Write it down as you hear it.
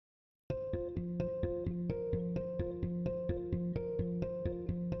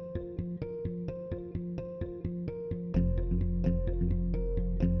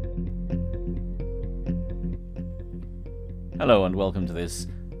Hello and welcome to this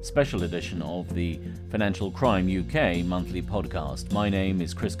special edition of the Financial Crime UK monthly podcast. My name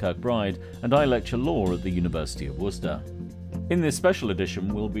is Chris Kirkbride and I lecture law at the University of Worcester. In this special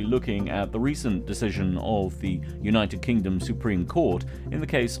edition, we'll be looking at the recent decision of the United Kingdom Supreme Court in the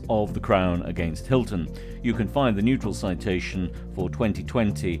case of the Crown against Hilton. You can find the neutral citation for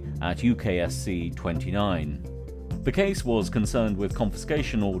 2020 at UKSC 29. The case was concerned with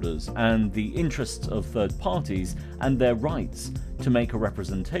confiscation orders and the interests of third parties and their rights to make a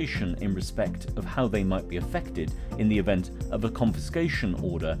representation in respect of how they might be affected in the event of a confiscation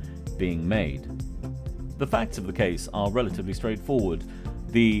order being made. The facts of the case are relatively straightforward.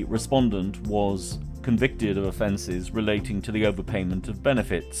 The respondent was convicted of offences relating to the overpayment of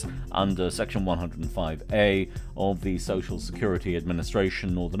benefits under Section 105A of the Social Security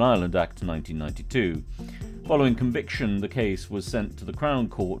Administration Northern Ireland Act 1992. Following conviction, the case was sent to the Crown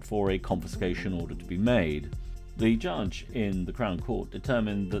Court for a confiscation order to be made. The judge in the Crown Court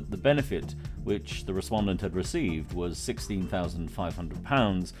determined that the benefit which the respondent had received was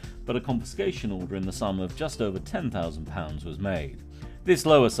 £16,500, but a confiscation order in the sum of just over £10,000 was made. This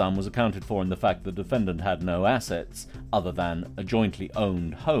lower sum was accounted for in the fact the defendant had no assets other than a jointly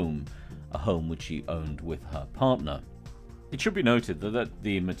owned home, a home which she owned with her partner. It should be noted that at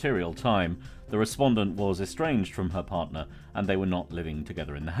the material time, the respondent was estranged from her partner and they were not living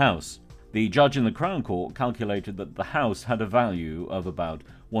together in the house. The judge in the Crown Court calculated that the house had a value of about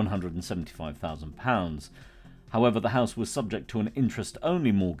 £175,000. However, the house was subject to an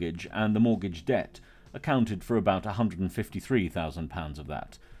interest-only mortgage and the mortgage debt accounted for about £153,000 of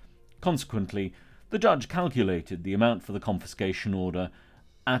that. Consequently, the judge calculated the amount for the confiscation order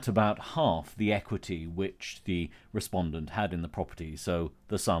at about half the equity which the respondent had in the property, so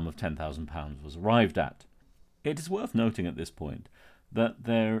the sum of £10,000 was arrived at. It is worth noting at this point that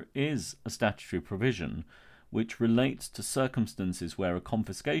there is a statutory provision which relates to circumstances where a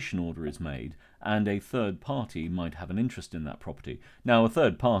confiscation order is made and a third party might have an interest in that property. Now, a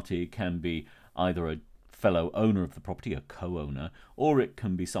third party can be either a fellow owner of the property, a co-owner, or it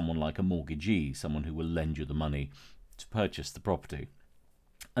can be someone like a mortgagee, someone who will lend you the money to purchase the property.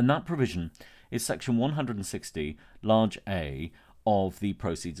 And that provision is Section 160, large A, of the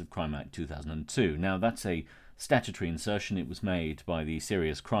Proceeds of Crime Act 2002. Now, that's a statutory insertion. It was made by the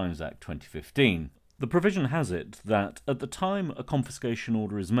Serious Crimes Act 2015. The provision has it that at the time a confiscation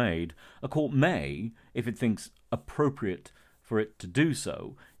order is made, a court may, if it thinks appropriate for it to do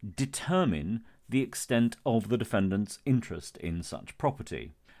so, determine the extent of the defendant's interest in such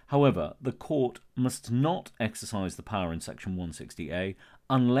property. However, the court must not exercise the power in Section 160A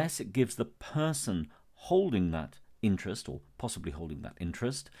unless it gives the person holding that interest, or possibly holding that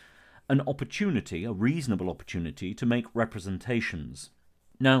interest, an opportunity, a reasonable opportunity, to make representations.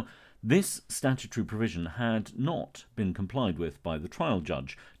 Now, this statutory provision had not been complied with by the trial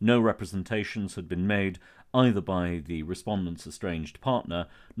judge. No representations had been made either by the respondent's estranged partner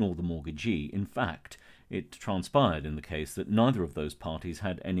nor the mortgagee. In fact, it transpired in the case that neither of those parties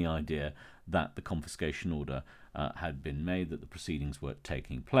had any idea that the confiscation order had been made, that the proceedings were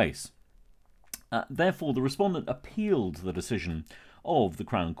taking place. Therefore, the respondent appealed the decision of the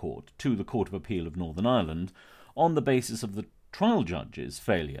Crown Court to the Court of Appeal of Northern Ireland on the basis of the trial judge's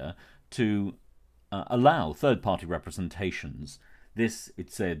failure to allow third-party representations. This,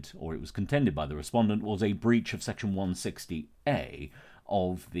 it said, or it was contended by the respondent, was a breach of Section 160A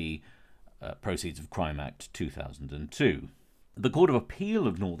of the Proceeds of Crime Act 2002. The Court of Appeal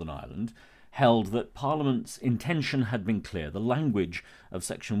of Northern Ireland held that Parliament's intention had been clear. The language of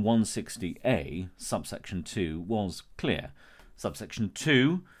Section 160A, subsection 2, was clear. Subsection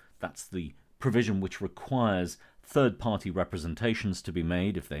 2, that's the provision which requires third-party representations to be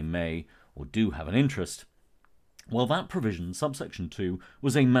made if they may or do have an interest. Well, that provision, subsection 2,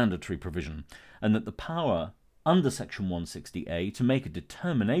 was a mandatory provision, and that the power under Section 160A to make a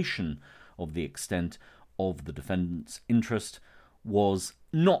determination of the extent of the defendant's interest was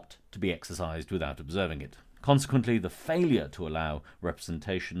not to be exercised without observing it. Consequently, the failure to allow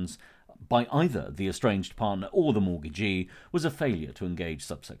representations by either the estranged partner or the mortgagee was a failure to engage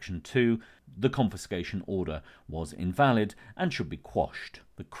subsection 2. The confiscation order was invalid and should be quashed.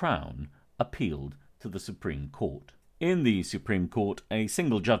 The Crown appealed to the Supreme Court. In the Supreme Court, a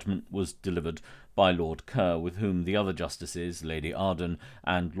single judgment was delivered by Lord Kerr, with whom the other justices, Lady Arden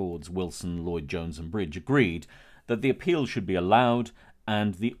and Lords Wilson, Lloyd Jones and Bridge, agreed that the appeal should be allowed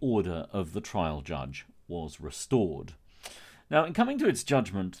and the order of the trial judge was restored. Now, in coming to its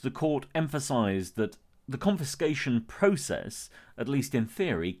judgment, the court emphasised that the confiscation process, at least in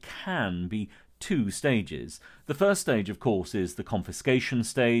theory, can be two stages. The first stage, of course, is the confiscation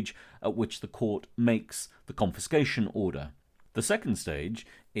stage, at which the court makes the confiscation order. The second stage,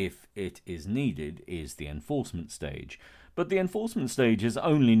 if it is needed, is the enforcement stage. But the enforcement stage is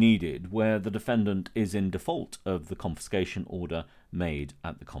only needed where the defendant is in default of the confiscation order made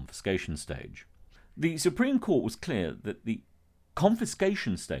at the confiscation stage. The Supreme Court was clear that the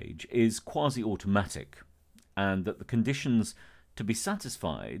confiscation stage is quasi-automatic and that the conditions to be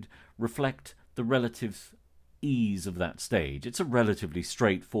satisfied reflect the relative ease of that stage. It's a relatively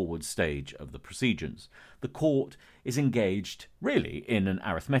straightforward stage of the procedures. The court is engaged really in an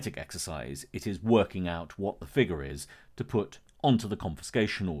arithmetic exercise. It is working out what the figure is to put onto the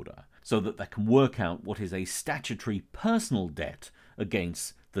confiscation order so that they can work out what is a statutory personal debt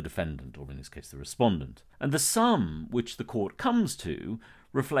against the defendant, or in this case the respondent. And the sum which the court comes to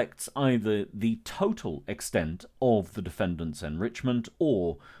reflects either the total extent of the defendant's enrichment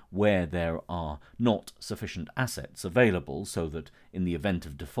or where there are not sufficient assets available so that in the event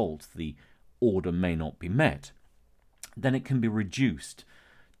of default the order may not be met. Then it can be reduced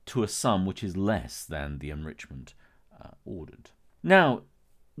to a sum which is less than the enrichment ordered. Now,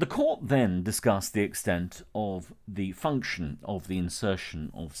 the court then discussed the extent of the function of the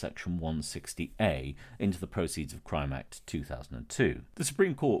insertion of Section 160A into the Proceeds of Crime Act 2002. The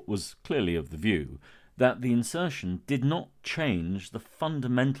Supreme Court was clearly of the view that the insertion did not change the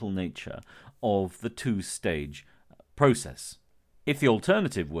fundamental nature of the two-stage process. If the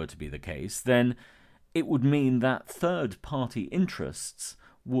alternative were to be the case, then it would mean that third-party interests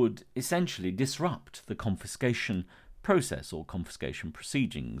would essentially disrupt the confiscation process or confiscation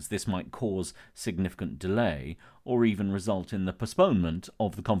proceedings. This might cause significant delay or even result in the postponement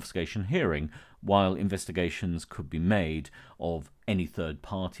of the confiscation hearing while investigations could be made of any third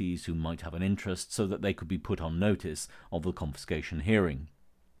parties who might have an interest so that they could be put on notice of the confiscation hearing.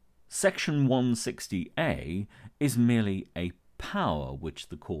 Section 160A is merely a power which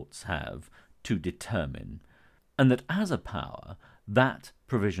the courts have to determine, and that as a power, that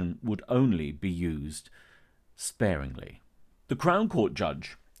provision would only be used sparingly. The Crown Court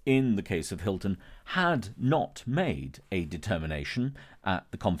judge in the case of Hilton had not made a determination at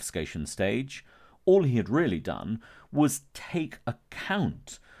the confiscation stage. All he had really done was take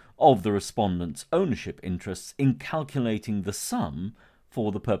account of the respondent's ownership interests in calculating the sum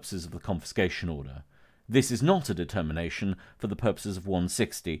for the purposes of the confiscation order. This is not a determination for the purposes of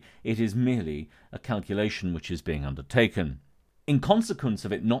 160. It is merely a calculation which is being undertaken. In consequence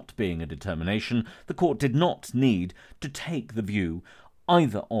of it not being a determination, the court did not need to take the view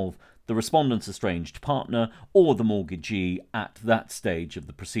either of the respondent's estranged partner or the mortgagee at that stage of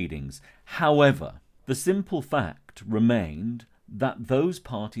the proceedings. However, the simple fact remained that those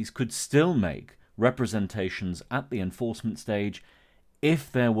parties could still make representations at the enforcement stage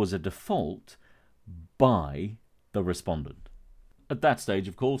if there was a default by the respondent. At that stage,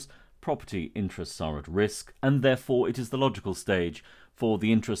 of course, property interests are at risk, and therefore it is the logical stage for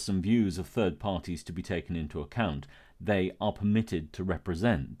the interests and views of third parties to be taken into account. They are permitted to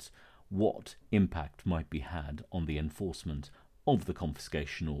represent what impact might be had on the enforcement of the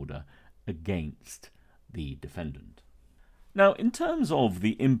confiscation order against the defendant. Now, in terms of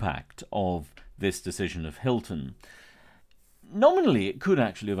the impact of this decision of Hilton, nominally, it could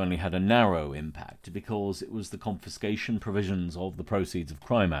actually have only had a narrow impact because it was the confiscation provisions of the Proceeds of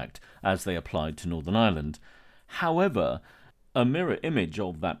Crime Act as they applied to Northern Ireland. However, a mirror image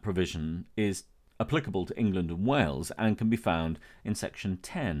of that provision is applicable to England and Wales and can be found in Section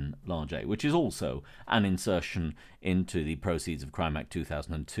 10, large A, which is also an insertion into the Proceeds of Crime Act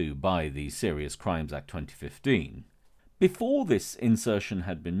 2002 by the Serious Crimes Act 2015. Before this insertion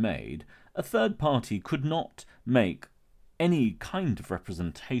had been made, a third party could not make any kind of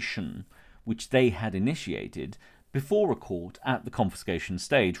representation which they had initiated before a court at the confiscation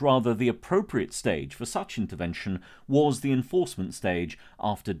stage. Rather, the appropriate stage for such intervention was the enforcement stage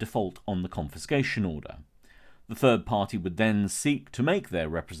after default on the confiscation order. The third party would then seek to make their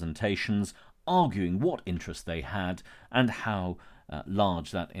representations, arguing what interest they had and how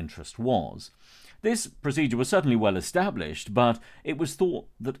large that interest was. This procedure was certainly well established, but it was thought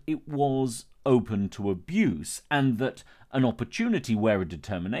that it was open to abuse and that an opportunity where a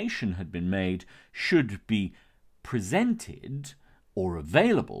determination had been made should be presented or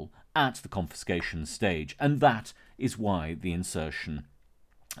available at the confiscation stage, and that is why the insertion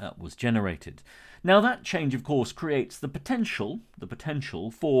was generated. Now, that change, of course, creates the potential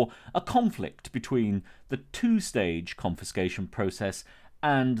for a conflict between the two-stage confiscation process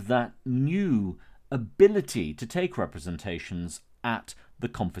and that new ability to take representations at the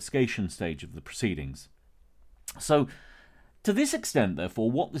confiscation stage of the proceedings. So, to this extent,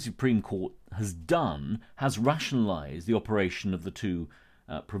 therefore, what the Supreme Court has done has rationalised the operation of the two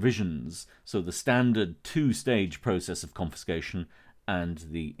provisions. So the standard two-stage process of confiscation and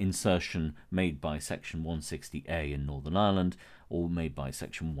the insertion made by Section 160A in Northern Ireland, or made by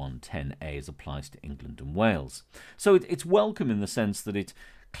Section 110A as applies to England and Wales. So it's welcome in the sense that it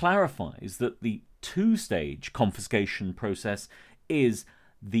clarifies that the two-stage confiscation process is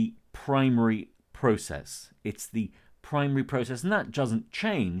the primary process. It's the primary process, and that doesn't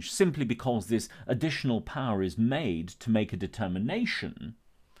change simply because this additional power is made to make a determination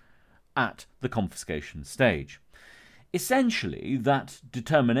at the confiscation stage. Essentially, that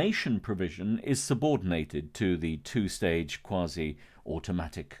determination provision is subordinated to the two-stage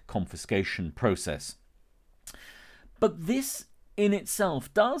quasi-automatic confiscation process. But this in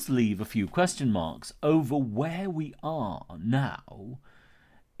itself does leave a few question marks over where we are now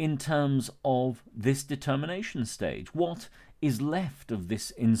in terms of this determination stage. What is left of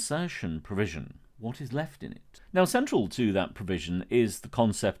this insertion provision? What is left in it? Now, central to that provision is the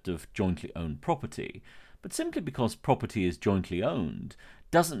concept of jointly owned property. But simply because property is jointly owned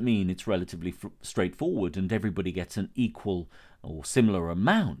doesn't mean it's relatively straightforward and everybody gets an equal or similar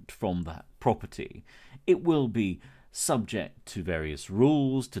amount from that property. It will be subject to various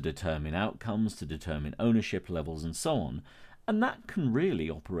rules to determine outcomes, to determine ownership levels and so on. And that can really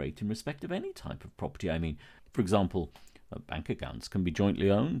operate in respect of any type of property. I mean, for example, bank accounts can be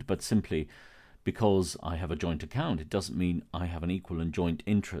jointly owned, but simply because I have a joint account, it doesn't mean I have an equal and joint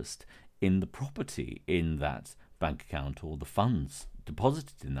interest in the property in that bank account or the funds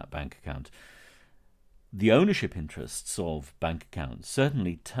deposited in that bank account. The ownership interests of bank accounts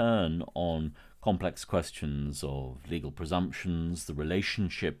certainly turn on complex questions of legal presumptions, the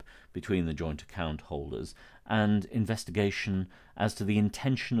relationship between the joint account holders, and investigation as to the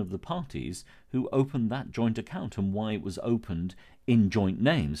intention of the parties who opened that joint account and why it was opened in joint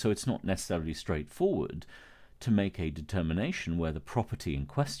name. So it's not necessarily straightforward to make a determination where the property in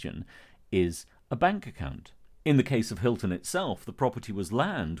question is a bank account. In the case of Hilton itself, the property was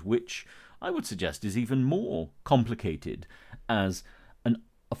land, which I would suggest is even more complicated as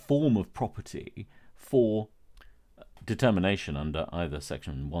a form of property for determination under either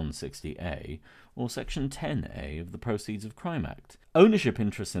Section 160A or Section 10A of the Proceeds of Crime Act. Ownership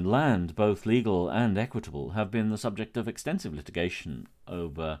interests in land, both legal and equitable, have been the subject of extensive litigation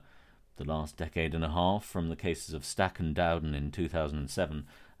over the last decade and a half, from the cases of Stack and Dowden in 2007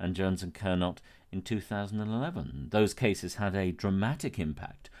 and Jones and Kernot in 2011. Those cases had a dramatic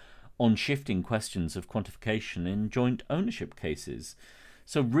impact on shifting questions of quantification in joint ownership cases.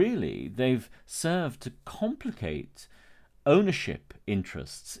 So really, they've served to complicate ownership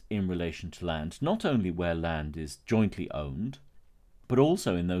interests in relation to land, not only where land is jointly owned, but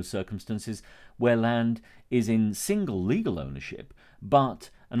also in those circumstances where land is in single legal ownership, but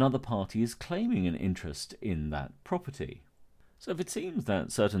another party is claiming an interest in that property. So if it seems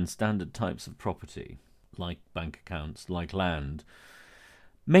that certain standard types of property, like bank accounts, like land,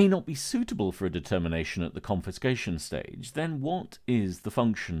 may not be suitable for a determination at the confiscation stage, then what is the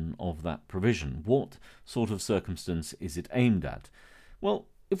function of that provision? What sort of circumstance is it aimed at? Well,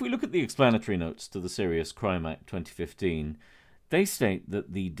 if we look at the explanatory notes to the Serious Crime Act 2015, they state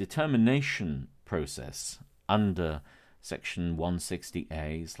that the determination process under Section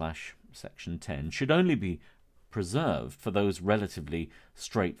 160A/Section 10 should only be preserved for those relatively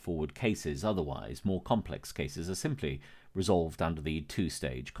straightforward cases. Otherwise, more complex cases are simply resolved under the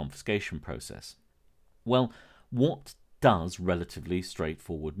two-stage confiscation process. Well, what does relatively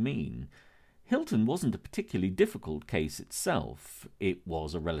straightforward mean? Hilton wasn't a particularly difficult case itself. It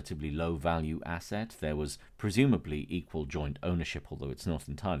was a relatively low-value asset. There was presumably equal joint ownership, although it's not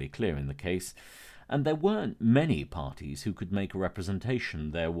entirely clear in the case. And there weren't many parties who could make a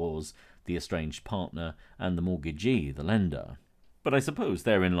representation. There was the estranged partner and the mortgagee, the lender. But I suppose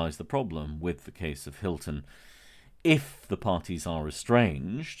therein lies the problem with the case of Hilton. If the parties are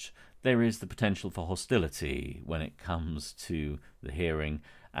estranged, there is the potential for hostility when it comes to the hearing,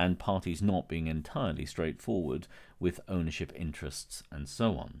 and parties not being entirely straightforward with ownership interests and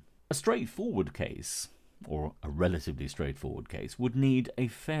so on. A straightforward case, or a relatively straightforward case, would need a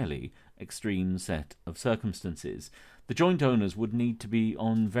fairly extreme set of circumstances. The joint owners would need to be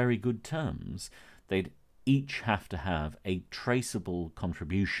on very good terms. They'd each have to have a traceable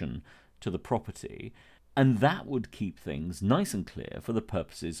contribution to the property, and that would keep things nice and clear for the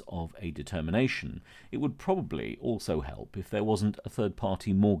purposes of a determination. It would probably also help if there wasn't a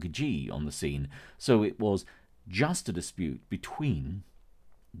third-party mortgagee on the scene, so it was just a dispute between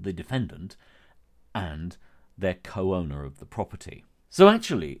the defendant and their co-owner of the property. So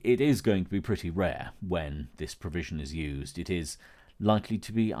actually, it is going to be pretty rare when this provision is used. It is likely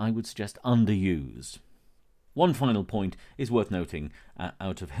to be, I would suggest, underused. One final point is worth noting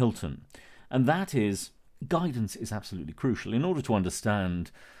out of Hilton, and that is guidance is absolutely crucial. In order to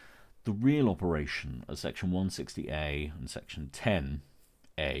understand the real operation of Section 160A and Section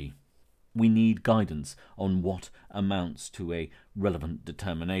 10A, we need guidance on what amounts to a relevant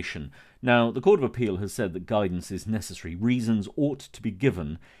determination. Now, the Court of Appeal has said that guidance is necessary. Reasons ought to be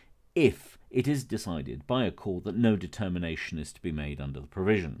given if it is decided by a court that no determination is to be made under the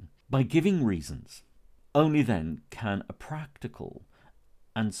provision. By giving reasons, only then can a practical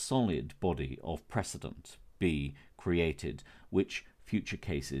and solid body of precedent be created, which future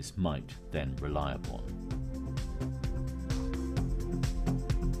cases might then rely upon.